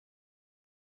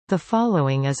The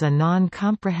following is a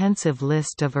non-comprehensive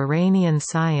list of Iranian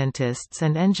scientists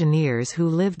and engineers who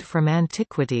lived from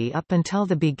antiquity up until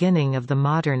the beginning of the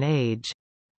modern age.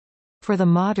 For the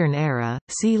modern era,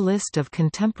 see List of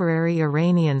contemporary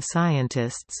Iranian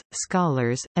scientists,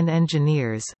 scholars, and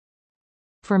engineers.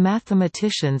 For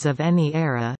mathematicians of any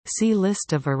era, see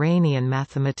List of Iranian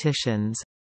mathematicians.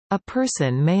 A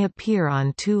person may appear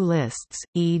on two lists,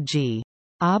 e.g.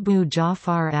 Abu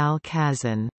Ja'far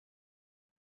al-Kazan.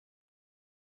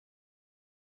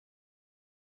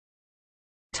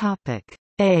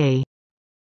 A.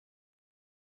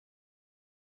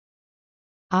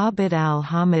 Abd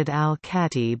al-Hamid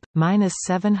al-Khatib,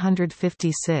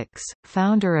 -756,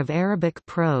 founder of Arabic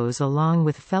prose along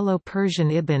with fellow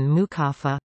Persian Ibn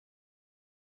Muqaffa.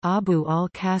 Abu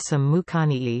al-Qasim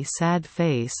Muqani'i Sad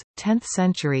Face, 10th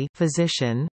century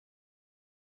physician.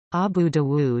 Abu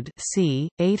Dawood c.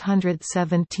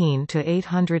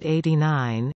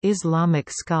 817–889,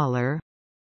 Islamic scholar.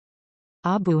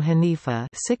 Abu Hanifa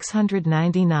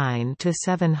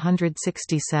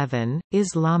 (699–767),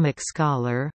 Islamic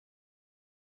scholar.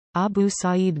 Abu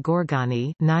Sa'id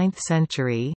Gorgani, 9th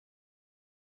century.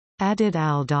 Adid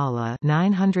al-Dawla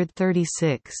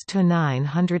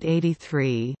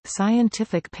 (936–983),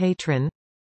 scientific patron.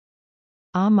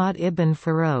 Ahmad ibn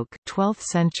Farouk, 12th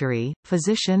century,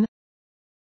 physician.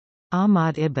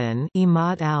 Ahmad ibn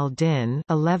Imad al-Din,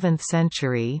 11th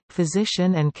century,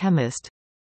 physician and chemist.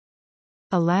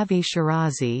 Alavi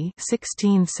Shirazi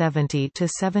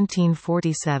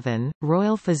 (1670–1747),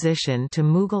 royal physician to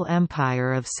Mughal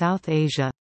Empire of South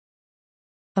Asia.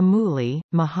 Amuli,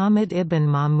 Muhammad ibn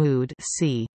Mahmud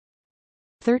c.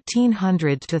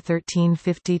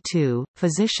 1300–1352,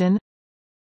 physician.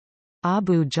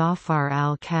 Abu Ja'far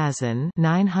al-Kazan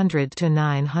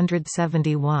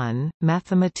 (900–971),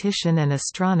 mathematician and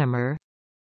astronomer.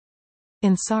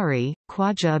 Ansari,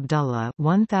 Khwaja Abdullah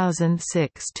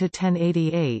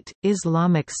 (1006–1088),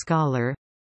 Islamic scholar.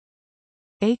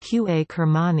 Aqa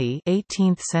Kermani,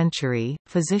 18th century,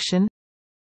 physician.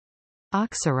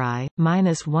 Aksarai,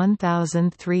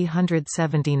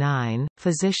 -1379,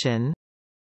 physician.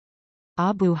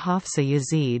 Abu Hafsa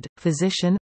Yazid,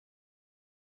 physician.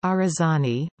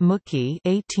 Arazani, Muki,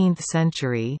 18th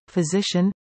century,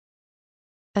 physician.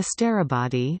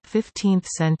 Astarabadi, 15th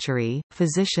century,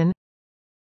 physician.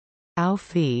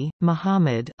 Aufi,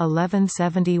 Muhammad,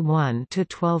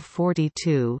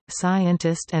 1171–1242,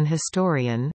 scientist and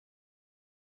historian.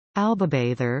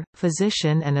 Albabather,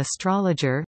 physician and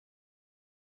astrologer.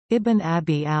 Ibn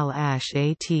Abi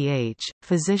al-Ash'ath,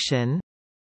 physician.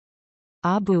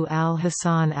 Abu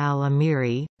al-Hasan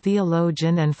al-Amiri,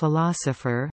 theologian and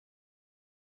philosopher.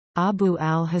 Abu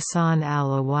al-Hasan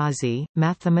al-Awazi,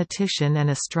 mathematician and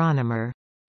astronomer.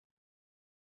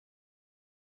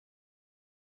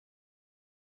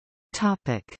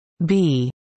 B.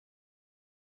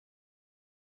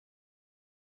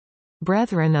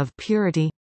 Brethren of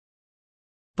Purity.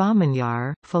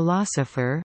 Bamanyar,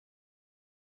 philosopher.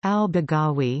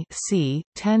 Al-Baghawi c.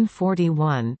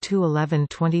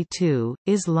 1041–1122,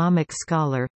 Islamic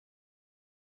scholar.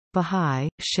 Bahá'í,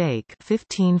 Sheikh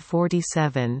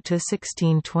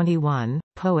 1547–1621,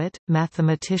 poet,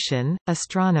 mathematician,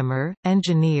 astronomer,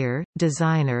 engineer,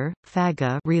 designer,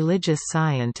 faqih religious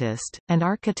scientist, and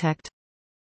architect.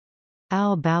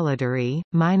 Al-Baladari,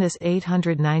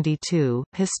 -892,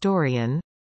 historian.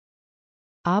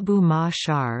 Abu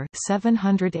Ma'shar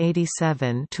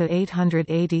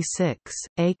 787–886,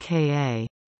 aka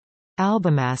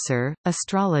Albamasir,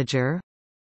 astrologer.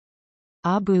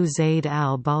 Abu Zayd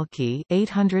al-Balkhi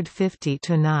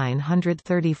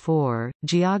 850–934,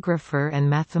 geographer and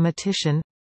mathematician.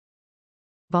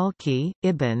 Balkhi,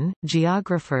 Ibn,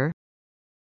 geographer.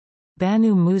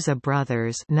 Banu Musa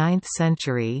brothers 9th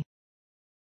century.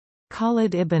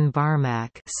 Khalid ibn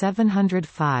Barmak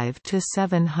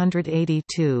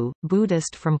 705–782,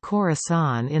 Buddhist from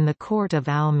Khorasan in the court of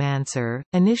al-Mansur,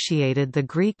 initiated the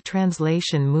Greek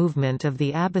translation movement of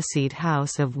the Abbasid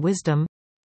House of Wisdom.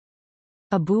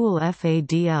 Abul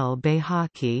Fadl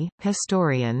Bayhaqi,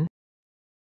 historian.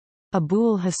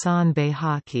 Abul Hasan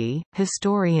Bayhaqi,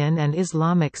 historian and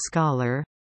Islamic scholar.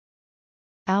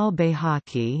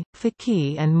 Al-Bayhaqi,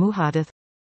 faqih and muhaddith.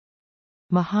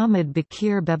 Muhammad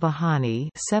Bakir Bebahani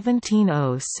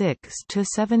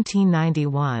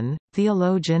 (1706–1791),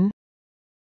 theologian.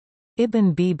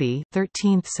 Ibn Bibi,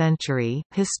 13th century,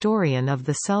 historian of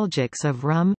the Seljuks of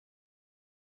Rum.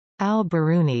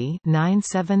 Al-Biruni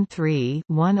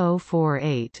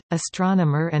 (973–1048),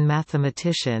 astronomer and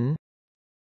mathematician.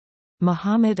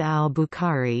 Muhammad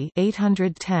al-Bukhari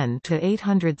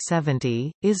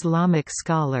 (810–870), Islamic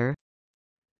scholar.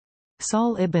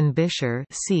 Sahl ibn Bishr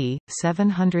c.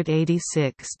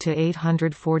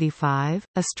 786–845,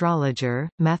 astrologer,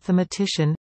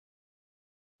 mathematician.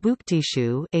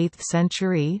 Buktishu 8th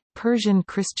century, Persian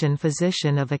Christian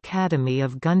physician of Academy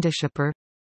of Gundishapur.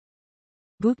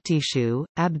 Buktishu,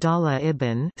 Abdallah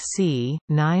ibn c.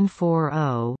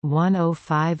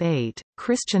 940–1058,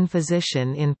 Christian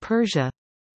physician in Persia.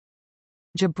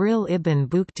 Jibril ibn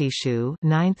Buktishu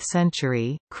 9th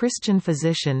century, Christian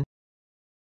physician.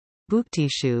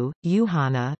 Buktishu,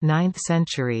 Yuhanna 9th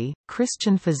century,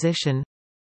 Christian physician.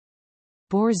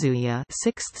 Borzuya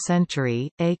 6th century,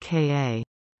 aka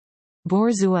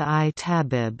Borzua-i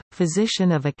Tabib,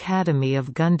 physician of Academy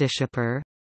of Gundishapur.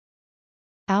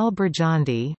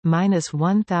 Al-Burjandi,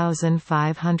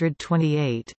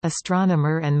 -1528,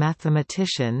 astronomer and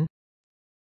mathematician.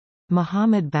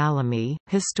 Muhammad Balami,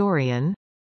 historian.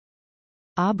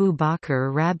 Abu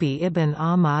Bakr Rabi ibn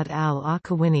Ahmad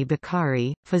al-Akawini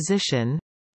Bukhari, physician.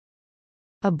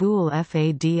 Abul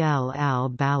Fadl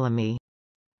al-Balami.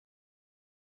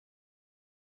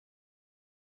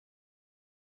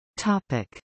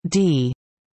 D.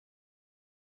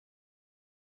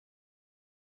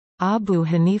 Abu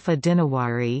Hanifa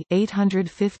Dinawari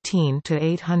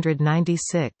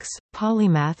 815–896,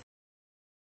 polymath.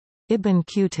 Ibn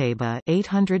Qutayba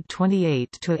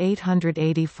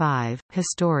 828–885,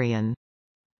 historian.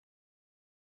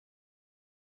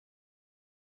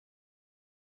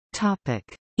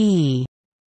 E.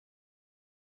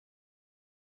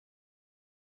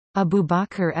 Abu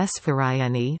Bakr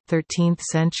Esfarayani 13th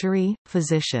century,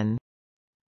 physician.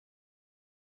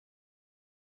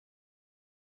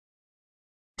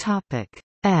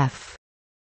 F.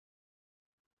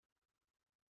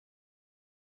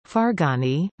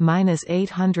 Farghani,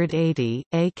 -880,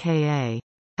 aka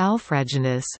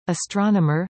Alfraganus,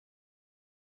 astronomer.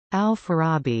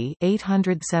 Al-Farabi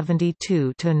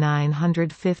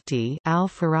 872–950,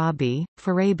 Al-Farabi,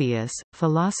 Farabius,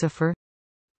 philosopher.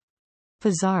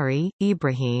 Fazari,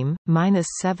 Ibrahim,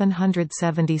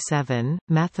 -777,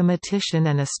 mathematician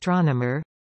and astronomer.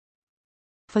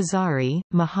 Fazari,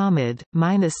 Muhammad,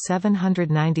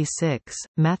 -796,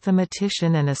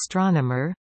 mathematician and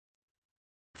astronomer.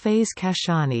 Faiz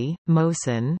Kashani,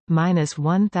 Mohsen,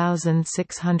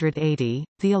 -1680,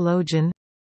 theologian.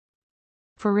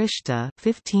 Farishta,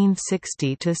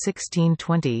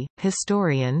 1560–1620,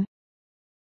 historian.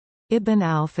 Ibn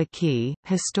al-Faqih,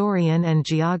 historian and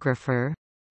geographer.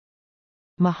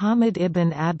 Muhammad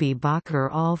ibn Abi Bakr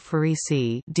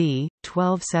al-Farisi d.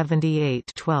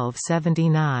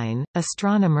 1278–1279,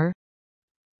 astronomer.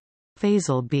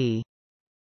 Faisal b.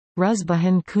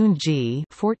 Ruzbahan Kunji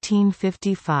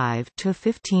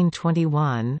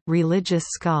 (1455–1521), religious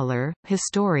scholar,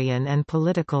 historian and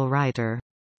political writer.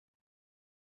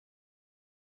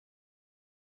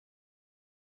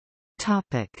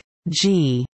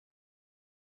 G.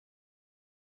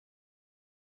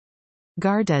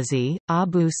 Gardezi,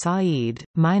 Abu Sa'id,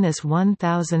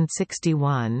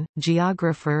 -1061,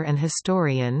 geographer and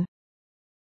historian.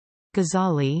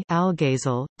 Ghazali,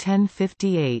 Al-Ghazal,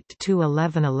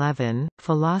 1058–1111,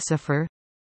 philosopher.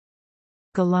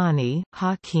 Gilani,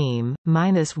 Hakim,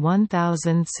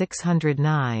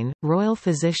 -1609, royal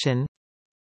physician.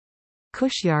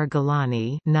 Kushyar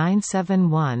Gilani,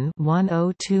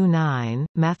 971–1029,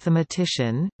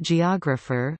 mathematician,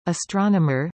 geographer,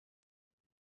 astronomer.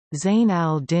 Zayn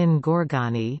al-Din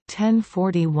Gorgani,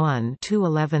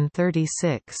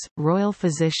 1041–1136, royal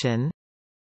physician.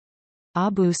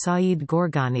 Abu Sa'id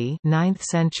Gorgani, 9th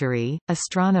century,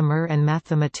 astronomer and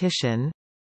mathematician.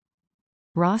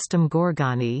 Rostam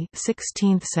Gorgani,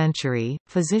 16th century,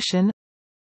 physician.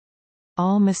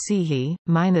 Al-Masihi,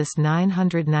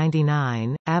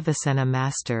 -999, Avicenna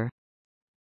master.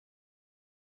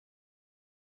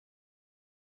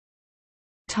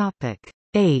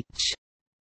 H.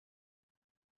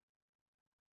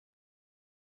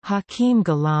 Hakim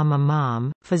Ghulam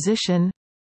Imam, physician.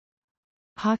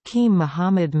 Hakim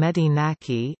Muhammad Mehdi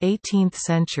Naqi, 18th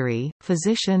century,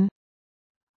 physician.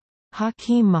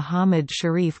 Hakim Muhammad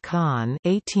Sharif Khan,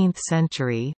 18th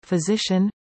century, physician.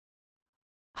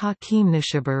 Hakim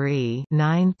Nishaburi,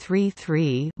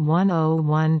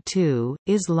 933–1012,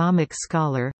 Islamic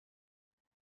scholar.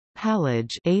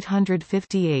 Hallaj,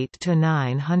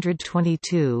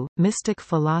 858–922, mystic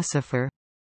philosopher.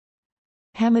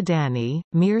 Hamadani,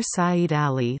 Mir Saeed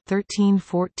Ali,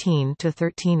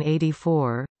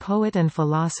 1314–1384, poet and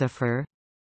philosopher.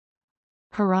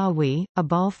 Harawi,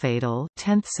 Abalfadl,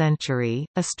 10th century,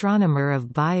 astronomer of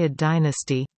Buyid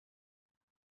dynasty.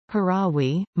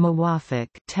 Harawi, Muwafiq,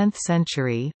 10th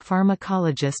century,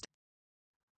 pharmacologist.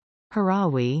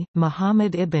 Harawi,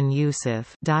 Muhammad ibn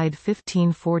Yusuf, died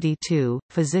 1542,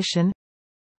 physician.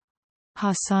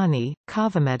 Hassani,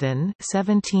 Kavameddin,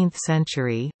 17th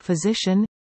century, physician.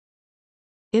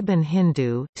 Ibn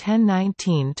Hindu,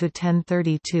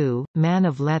 1019–1032, man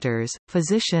of letters,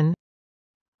 physician.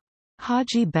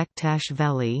 Haji Bektash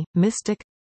Veli, mystic.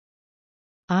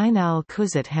 Ayn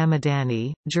al-Quzat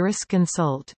Hamadani,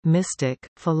 jurisconsult, mystic,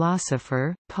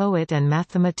 philosopher, poet and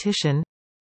mathematician.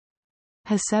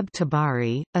 Haseb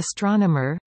Tabari,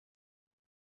 astronomer.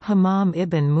 Hammam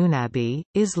ibn Munabi,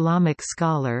 Islamic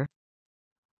scholar.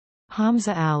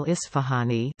 Hamza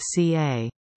al-Isfahani, ca.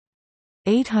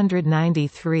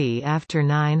 893 after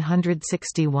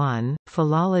 961,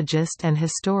 philologist and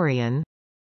historian.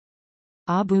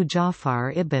 Abu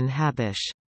Ja'far ibn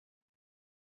Habish.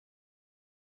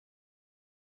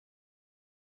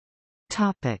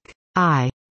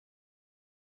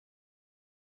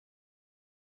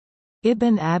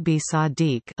 Ibn Abi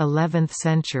Sadiq, 11th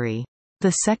century,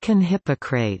 the second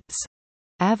Hippocrates,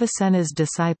 Avicenna's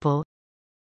disciple.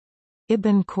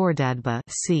 Ibn Khordadbeh,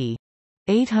 c.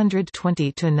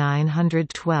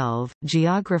 820–912,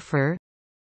 geographer.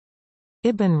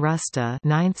 Ibn Rusta,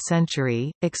 9th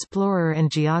century, explorer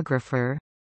and geographer.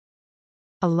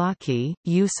 Alaki,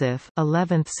 Yusuf,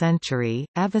 11th century,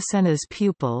 Avicenna's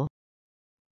pupil.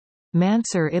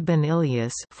 Mansur ibn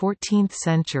Ilyas, 14th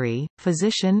century,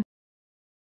 physician.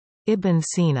 Ibn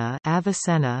Sina,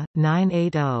 Avicenna,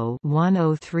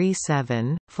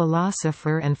 980–1037,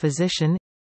 philosopher and physician.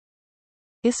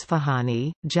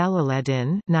 Isfahani,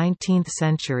 Jalaluddin, 19th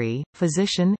century,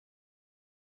 physician.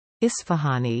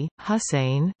 Isfahani,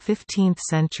 Hussein, 15th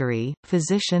century,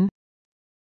 physician.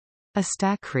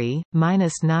 Astakri,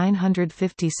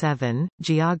 -957,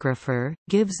 geographer,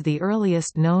 gives the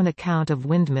earliest known account of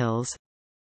windmills.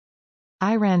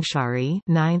 Iranshari,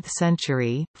 9th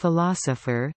century,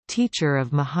 philosopher, teacher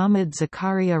of Muhammad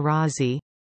Zakaria Razi.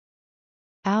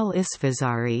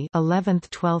 Al-Isfazari,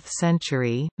 11th–12th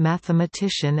century,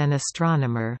 mathematician and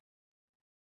astronomer.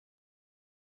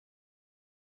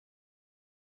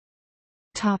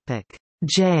 Topic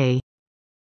J.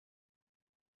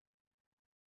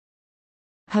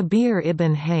 Habir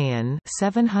ibn Hayyan,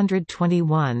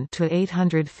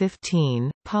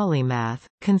 721–815, polymath,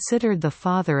 considered the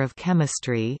father of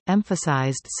chemistry,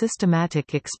 emphasized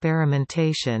systematic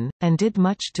experimentation, and did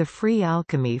much to free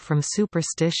alchemy from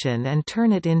superstition and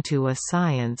turn it into a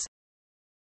science.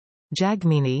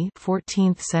 Jagmini,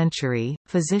 14th century,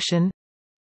 physician.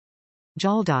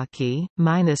 Jaldaki,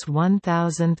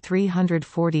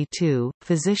 -1342,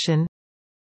 physician.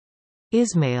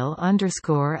 Ismail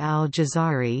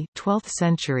al-Jazari, 12th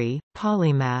century,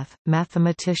 polymath,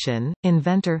 mathematician,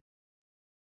 inventor.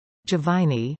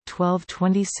 Javaini,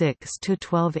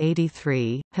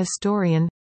 1226–1283, historian.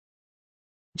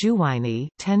 Juwayni,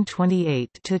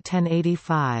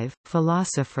 1028–1085,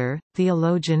 philosopher,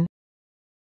 theologian.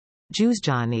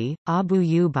 Juzjani, Abu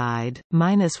Ubaid,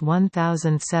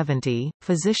 -1070,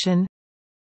 physician.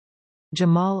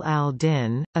 Jamal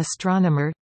al-Din,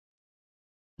 astronomer.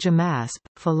 Jamasp,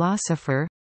 philosopher.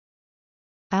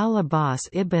 Al-Abbas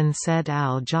ibn Said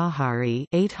al-Jahari,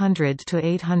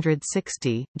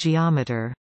 800–860,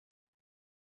 geometer.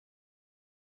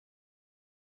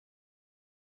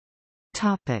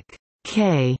 Topic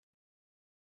K.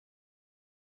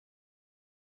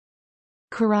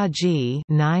 Karaji,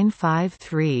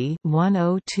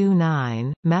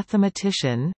 953–1029,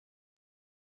 mathematician.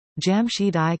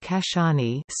 Jamshid I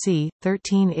Kashani, c.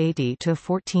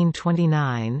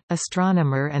 1380–1429,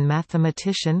 astronomer and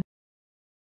mathematician.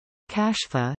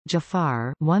 Kashfa,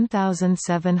 Jafar,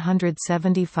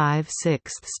 1775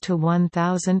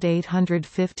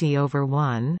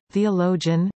 6–1850/1,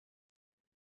 theologian.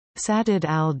 Sadid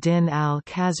al-Din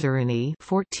al-Khazaruni,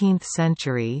 14th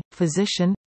century,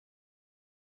 physician.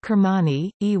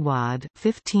 Kermani, Iwad,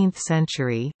 15th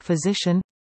century, physician.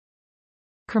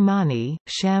 Kermani,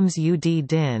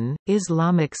 Shams-ud-Din,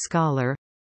 Islamic scholar.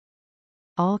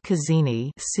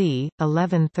 Al-Khazini, c.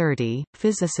 1130,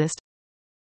 physicist.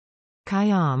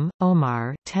 Khayyam,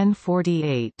 Omar,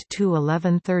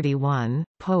 1048–1131,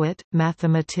 poet,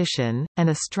 mathematician, and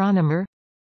astronomer.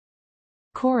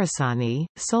 Khorasani,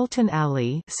 Sultan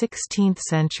Ali, 16th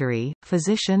century,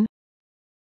 physician.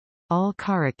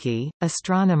 Al-Karaki,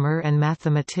 astronomer and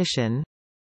mathematician.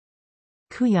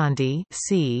 Kuyandi,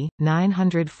 c.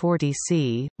 940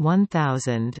 c.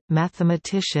 1000,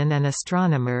 mathematician and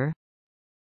astronomer.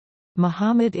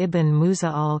 Muhammad ibn Musa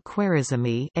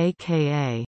al-Khwarizmi,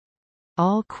 aka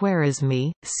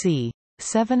al-Khwarizmi, c.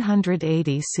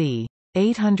 780 c.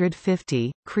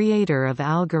 850, creator of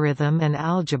algorithm and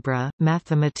algebra,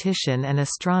 mathematician and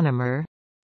astronomer.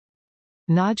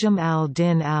 Najm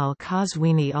al-Din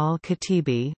al-Qazwini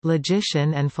al-Khatibi,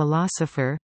 logician and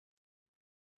philosopher.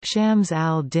 Shams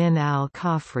al-Din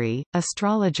al-Khafri,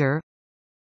 astrologer.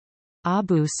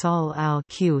 Abu Sal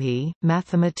al-Kuhi,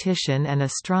 mathematician and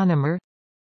astronomer.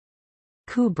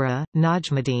 Kubra,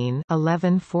 Najmuddin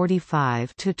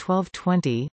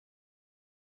 (1145–1220).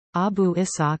 Abu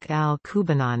Ishaq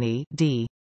al-Kubanani d.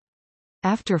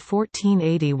 After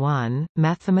 1481,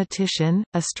 mathematician,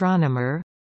 astronomer.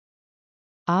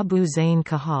 Abu Zain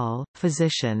Kahal,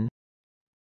 physician.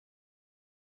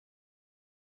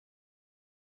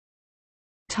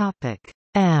 Topic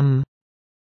M.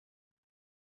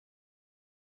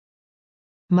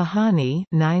 Mahani,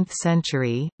 9th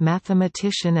century,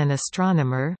 mathematician and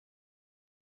astronomer.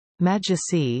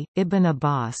 Majasi, Ibn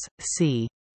Abbas, c.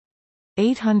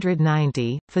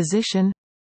 890, physician.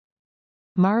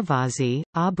 Marwazi,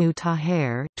 Abu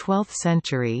Tahir, 12th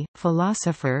century,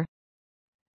 philosopher.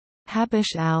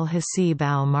 Habish al-Hasib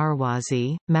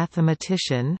al-Marwazi,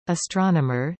 mathematician,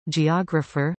 astronomer,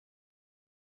 geographer.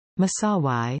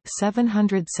 Masawi,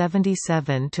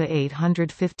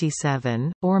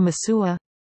 777–857, or Masua.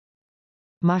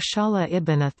 Mashallah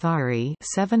ibn Athari,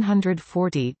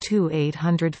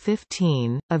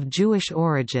 740–815, of Jewish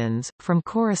origins, from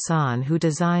Khorasan, who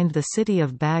designed the city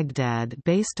of Baghdad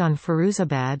based on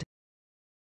Firuzabad.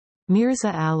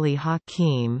 Mirza Ali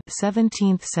Hakim,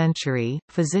 17th century,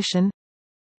 physician.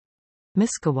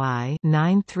 Miskawai,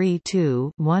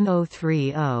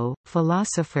 932–1030,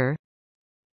 philosopher.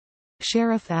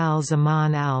 Sharif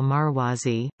al-Zaman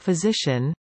al-Marwazi,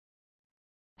 physician.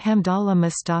 Hamdallah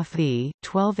Mustafi,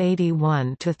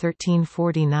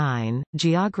 1281–1349,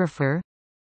 geographer.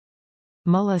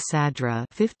 Mullah Sadra,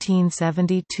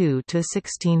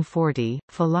 1572–1640,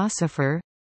 philosopher.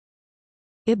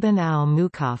 Ibn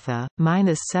al-Muqaffa,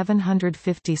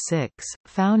 -756,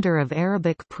 founder of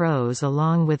Arabic prose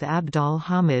along with Abdul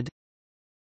Hamid.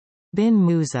 Bin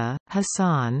Musa,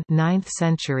 Hassan, 9th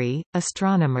century,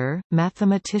 astronomer,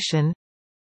 mathematician.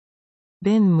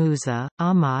 Bin Musa,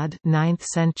 Ahmad, 9th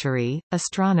century,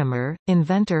 astronomer,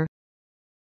 inventor.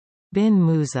 Bin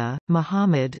Musa,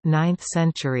 Muhammad, 9th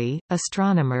century,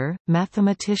 astronomer,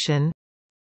 mathematician.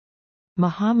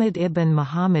 Muhammad ibn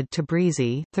Muhammad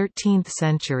Tabrizi, 13th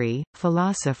century,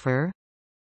 philosopher.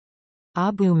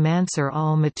 Abu Mansur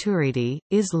al-Maturidi,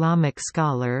 Islamic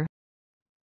scholar.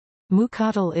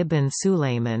 Muqatil ibn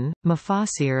Sulayman,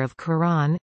 Mufassir of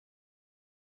Quran.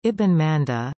 Ibn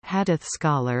Manda, hadith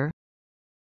scholar.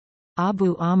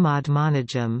 Abu Ahmad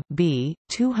Manajim, b.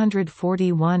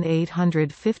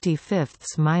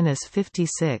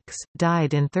 241–855–56,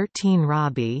 died in 13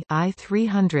 Rabi I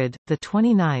 300, the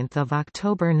 29th of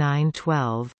October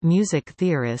 912, music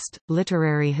theorist,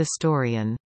 literary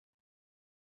historian.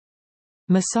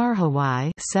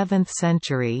 Masarhawai, 7th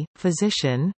century,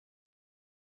 physician.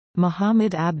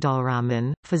 Muhammad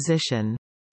Abdulrahman, physician.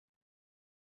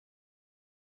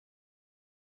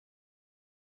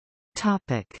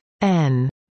 Topic N.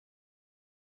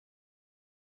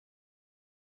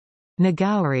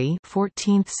 Nagauri,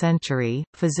 14th century,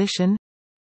 physician.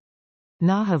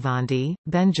 Nahavandi,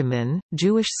 Benjamin,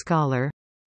 Jewish scholar.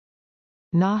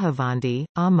 Nahavandi,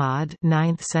 Ahmad,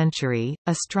 9th century,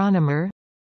 astronomer.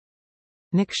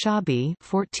 Nikshabi,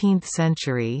 14th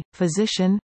century,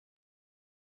 physician.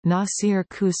 Nasir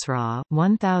Khusraw,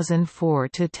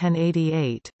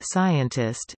 1004–1088,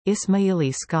 scientist,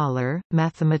 Ismaili scholar,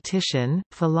 mathematician,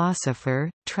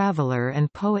 philosopher, traveler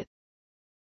and poet.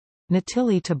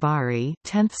 Natili Tabari,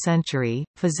 10th century,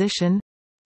 physician.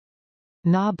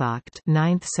 Nabakht,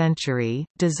 9th century,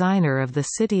 designer of the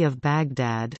city of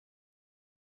Baghdad.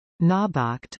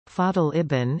 Nabakht, Fadl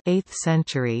ibn, 8th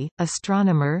century,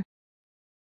 astronomer.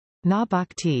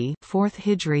 Nabakhti, 4th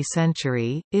Hijri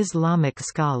century, Islamic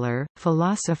scholar,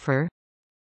 philosopher.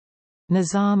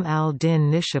 Nizam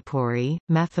al-Din Nishapuri,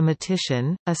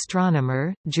 mathematician,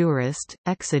 astronomer, jurist,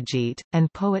 exegete,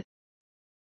 and poet.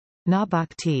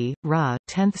 Nabakhti, Ra,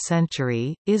 10th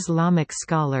century, Islamic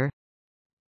scholar.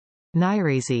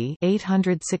 Nairizi,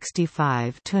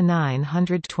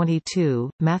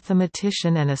 865–922,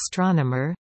 mathematician and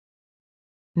astronomer.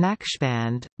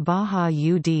 Naqshband,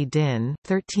 Baha-ud Din,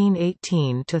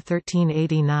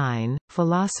 1318–1389,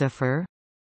 philosopher.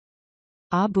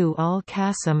 Abu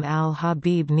al-Qasim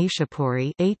al-Habib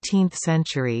Nishapuri, 18th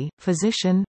century,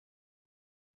 physician.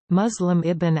 Muslim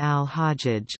ibn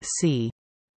al-Hajjaj, c.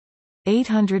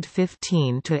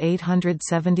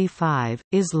 815–875,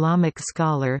 Islamic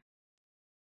scholar.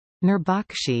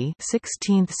 Nurbakshi,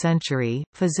 16th century,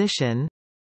 physician.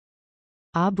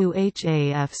 Abu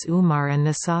Hafs Umar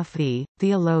an-Nasafi,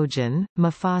 theologian,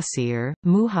 mufassir,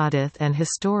 muhaddith and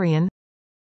historian.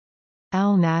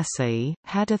 al-Nasa'i,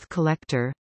 hadith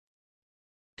collector.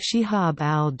 Shihab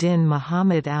al-Din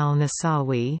Muhammad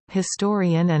al-Nasawi,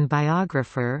 historian and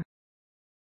biographer.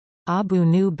 Abu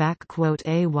Nu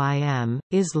Aym,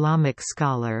 Islamic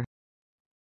scholar.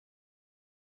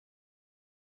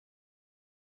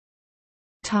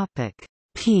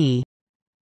 P.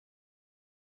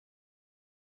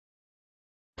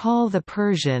 Paul the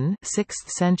Persian, 6th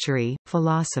century,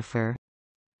 philosopher.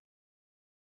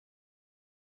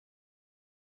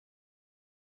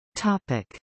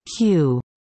 Q.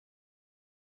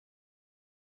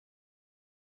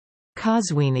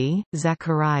 Qazwini,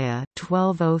 Zachariah,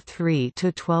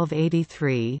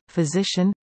 1203–1283,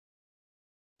 physician.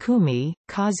 Kumi,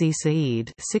 Qazi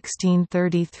Sa'id,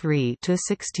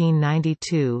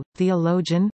 1633–1692,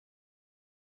 theologian.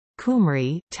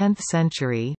 Qumri, 10th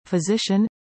century, physician.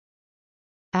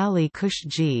 Ali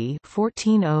Kushji,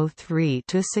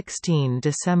 1403–16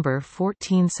 December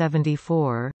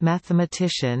 1474,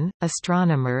 mathematician,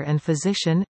 astronomer and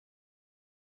physician.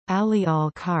 Ali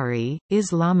al-Qari,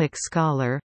 Islamic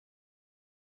scholar.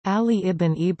 Ali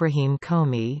ibn Ibrahim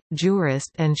Komi,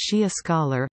 jurist and Shia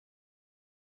scholar.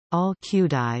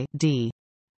 Al-Qudai, d.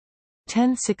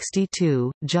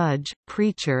 1062, judge,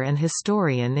 preacher and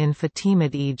historian in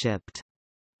Fatimid Egypt.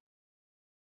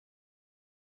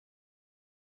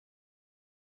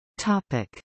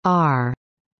 R.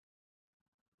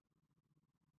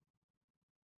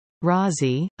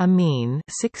 Razi, Amin,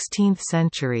 16th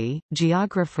century,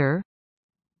 geographer.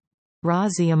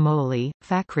 Razi Amoli,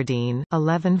 Fakhruddin,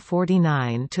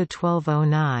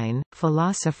 1149–1209,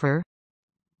 philosopher.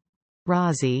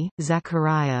 Razi,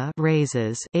 Zachariah,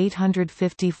 Raises,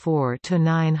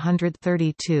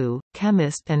 854–932,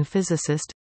 chemist and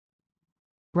physicist.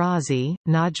 Razi,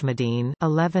 Najmuddin,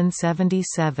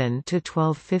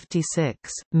 1177–1256,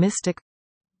 mystic.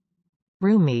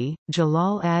 Rumi,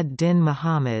 Jalal ad-Din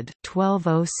Muhammad,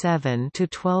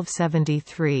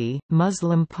 1207–1273,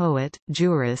 Muslim poet,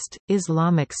 jurist,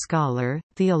 Islamic scholar,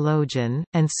 theologian,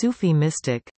 and Sufi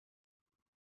mystic.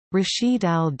 Rashid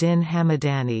al-Din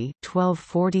Hamadani,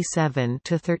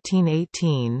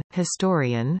 1247–1318,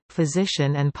 historian,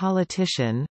 physician and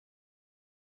politician.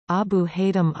 Abu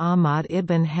Haytham Ahmad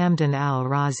ibn Hamdan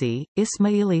al-Razi,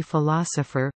 Ismaili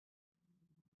philosopher.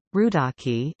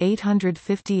 Rudaki,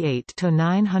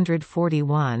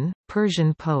 858–941,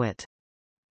 Persian poet.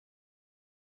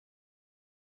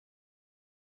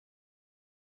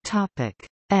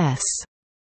 S.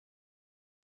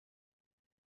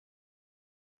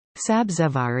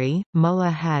 Sabzevari,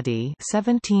 Mullah Hadi,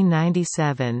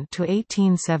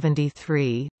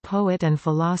 1797–1873, poet and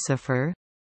philosopher.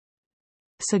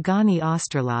 Sagani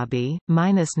Osterlabi,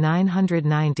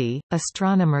 -990,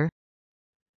 astronomer.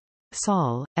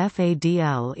 Saul,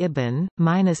 Fadl ibn,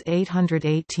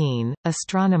 -818,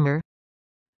 astronomer.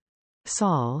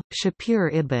 Saul, Shapir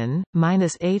ibn,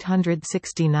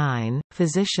 -869,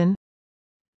 physician.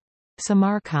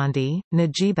 Samarkandi,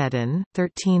 Najibeddin,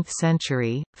 13th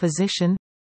century, physician.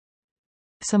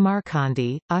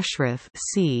 Samarkandi, Ashraf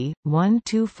c.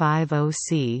 1250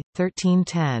 c.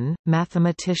 1310,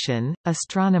 mathematician,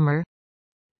 astronomer.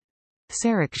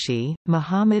 Sarakshi,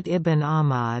 Muhammad ibn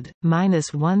Ahmad,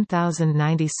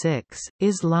 -1096,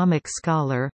 Islamic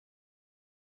scholar.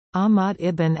 Ahmad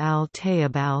ibn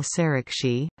al-Tayyib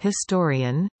al-Sarakshi,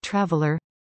 historian, traveler.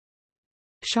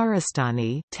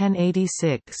 Shahrastani,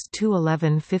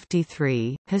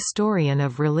 1086–1153, historian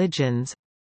of religions.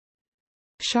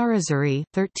 Shahrazuri,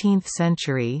 13th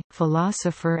century,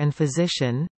 philosopher and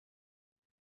physician.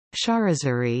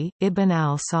 Shahrazuri, Ibn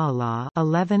al-Salah,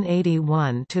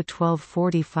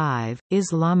 1181–1245,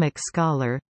 Islamic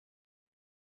scholar.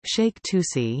 Sheikh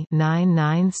Tusi,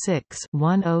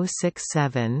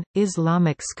 996–1067,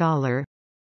 Islamic scholar.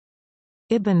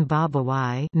 Ibn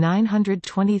Babawai,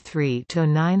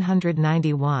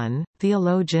 923–991,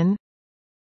 theologian.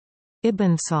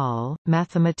 Ibn Sahl,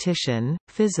 mathematician,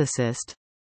 physicist.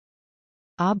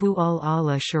 Abu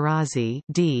al-Ala Shirazi,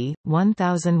 d.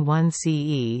 1001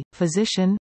 CE,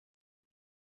 physician.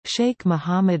 Sheikh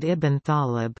Muhammad ibn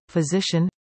Thalib, physician.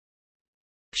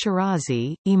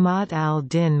 Shirazi, Imad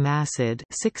al-Din Masid,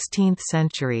 16th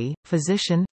century,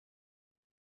 physician.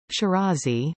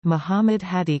 Shirazi, Muhammad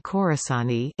Hadi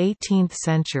Khorasani, 18th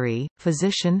century,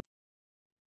 physician.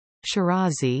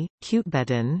 Shirazi,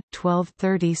 Qutbeddin,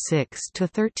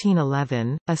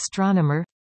 1236–1311, astronomer.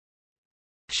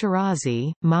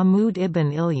 Shirazi, Mahmud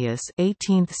ibn Ilyas,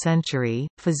 18th century,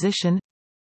 physician.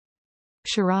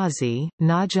 Shirazi,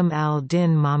 Najm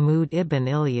al-Din Mahmud ibn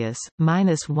Ilyas,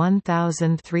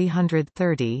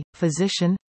 -1330,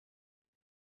 physician.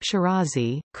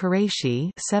 Shirazi,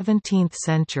 Qurayshi, 17th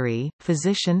century,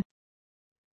 physician.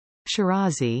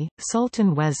 Shirazi,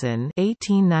 Sultan Wezin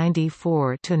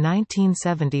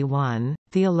 (1894–1971),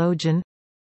 theologian.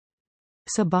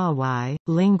 Sabawi,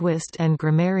 linguist and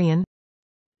grammarian.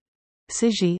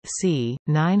 Siji c.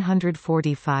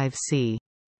 945 c.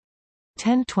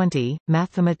 1020,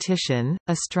 mathematician,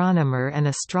 astronomer and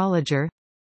astrologer.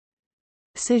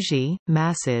 Siji,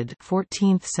 Masid,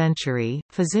 14th century,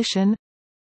 physician.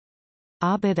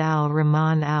 Abd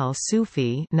al-Rahman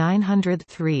al-Sufi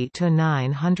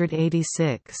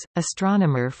 (903–986),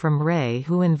 astronomer from Ray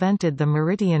who invented the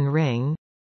meridian ring.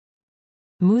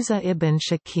 Musa ibn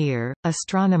Shakir,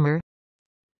 astronomer.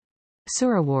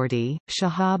 Surawardi,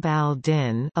 Shahab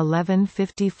al-Din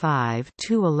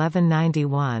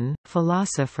 (1155–1191),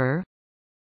 philosopher.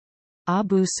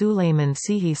 Abu Sulayman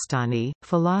Sihistani,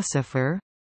 philosopher.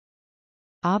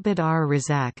 Abd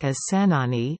ar-Razak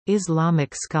as-Sanani,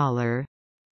 Islamic scholar.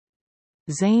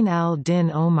 Zain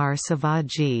al-Din Omar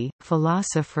Savaji,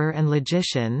 philosopher and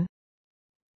logician.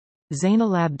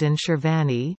 Zainalabdin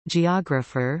Shirvani,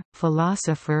 geographer,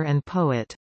 philosopher and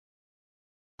poet.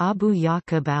 Abu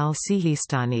Yaqub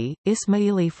al-Sihistani,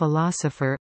 Ismaili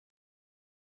philosopher.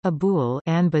 Abul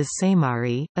Anbaz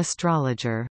Samari,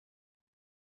 astrologer.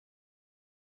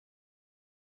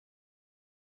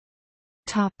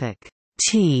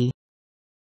 T.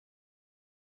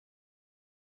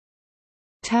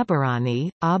 Tabarani,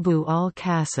 Abu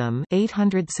al-Qasim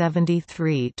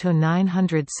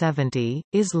 (873–970),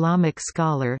 Islamic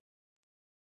scholar.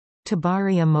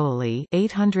 Tabari Amoli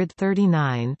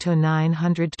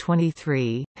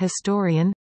 (839–923),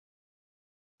 historian.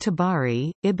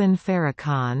 Tabari, Ibn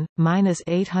Farrakhan,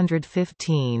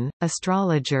 -815,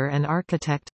 astrologer and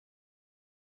architect.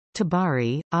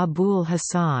 Tabari, Abul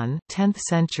Hasan, 10th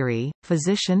century,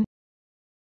 physician.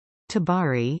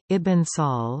 Tabari, Ibn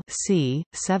Saul, c.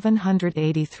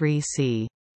 783 c.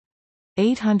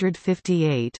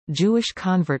 858, Jewish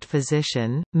convert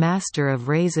physician, master of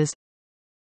races.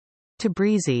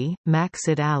 Tabrizi,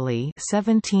 Maqsud Ali,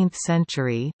 17th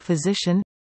century, physician.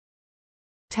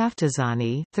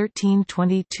 Taftazani,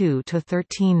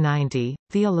 1322–1390,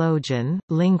 theologian,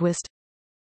 linguist.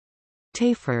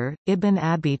 Tafer, Ibn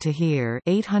Abi Tahir,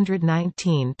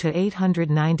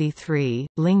 819–893,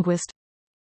 linguist.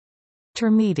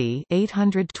 Tirmidhi,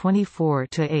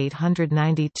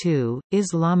 824–892,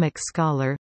 Islamic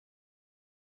scholar.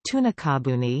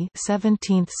 Tunakabuni,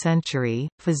 17th century,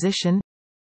 physician.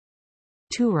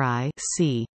 Turai,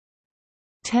 c.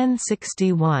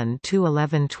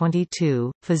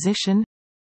 1061–1122, physician.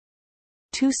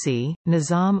 Tusi,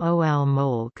 Nizam ol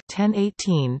Mulk,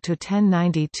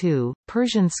 1018–1092,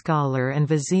 Persian scholar and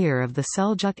vizier of the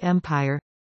Seljuk Empire.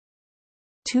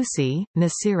 Tusi,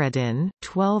 Nasiruddin,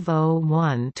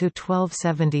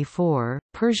 1201–1274,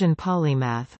 Persian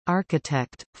polymath,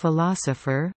 architect,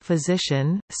 philosopher,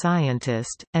 physician,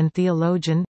 scientist, and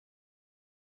theologian.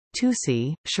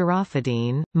 Tusi,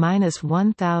 Sharafuddin,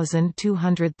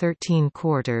 -1213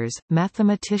 quarters,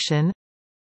 mathematician.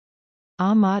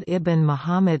 Ahmad ibn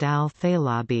Muhammad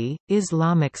al-Thalabi,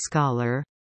 Islamic scholar.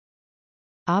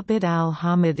 Abd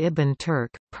al-Hamid ibn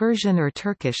Turk, Persian or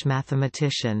Turkish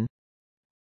mathematician.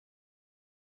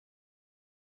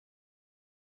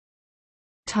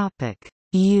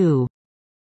 U.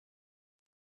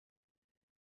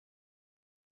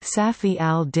 Safi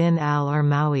al-Din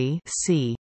al-Armawi,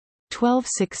 c.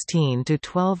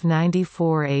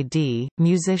 1216–1294 AD,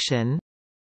 musician.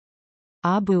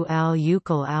 Abu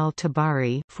al-Uqal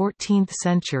al-Tabari, 14th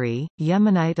century,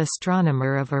 Yemenite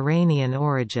astronomer of Iranian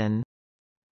origin.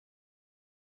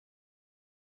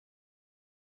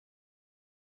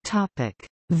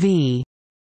 V.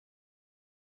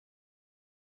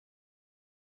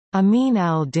 Amin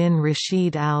al-Din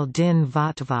Rashid al-Din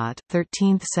Vatvat,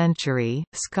 13th century,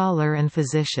 scholar and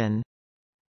physician.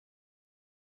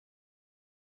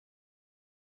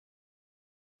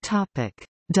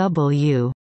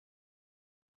 W.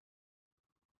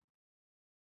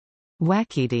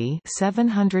 Waqidi,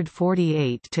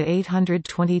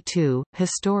 748–822,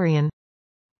 historian.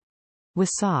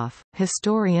 Wasaf,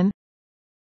 historian.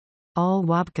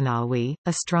 Al-Wabkanawi,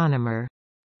 astronomer.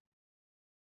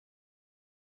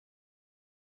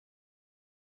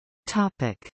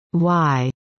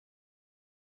 Y.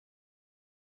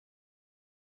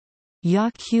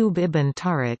 Yaqub ibn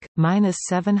Tariq,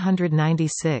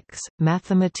 -796,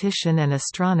 mathematician and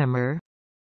astronomer.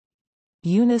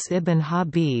 Yunus ibn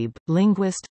Habib,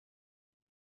 linguist.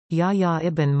 Yahya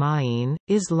ibn Ma'in,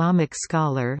 Islamic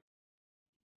scholar.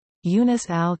 Yunus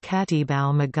al-Khatib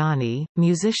al-Maghani,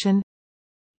 musician.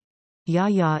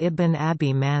 Yahya ibn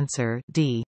Abi Mansur,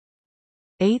 d.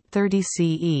 830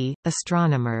 CE,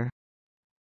 astronomer.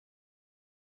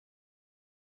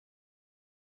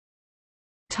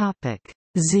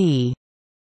 Z.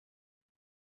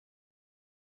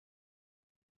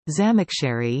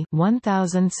 Zamakhshari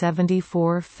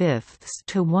 1074 fifths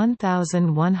to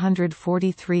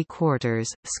 1143 quarters,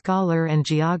 scholar and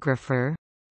geographer.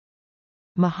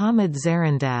 Muhammad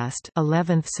Zarindast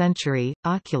 11th century,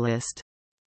 oculist.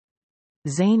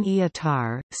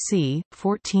 Zain-e-Attar, c.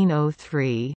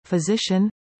 1403, physician.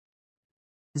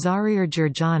 Zahir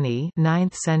Jurjani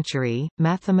 9th century,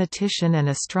 mathematician and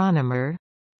astronomer.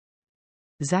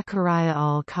 Zachariah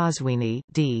al-Qazwini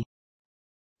d.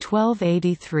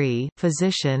 1283,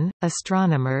 physician,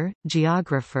 astronomer,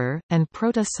 geographer, and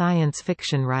proto-science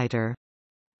fiction writer.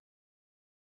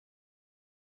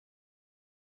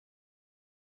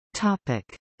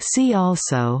 See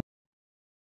also: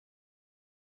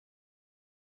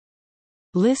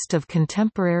 List of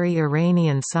contemporary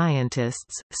Iranian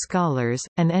scientists, scholars,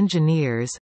 and engineers.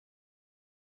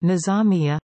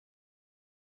 Nizamiya,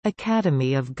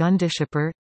 Academy of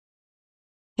Gundishapur.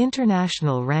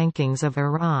 International rankings of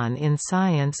Iran in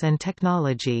science and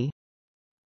technology.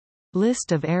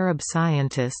 List of Arab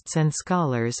scientists and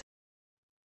scholars.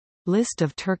 List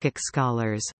of Turkic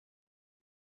scholars.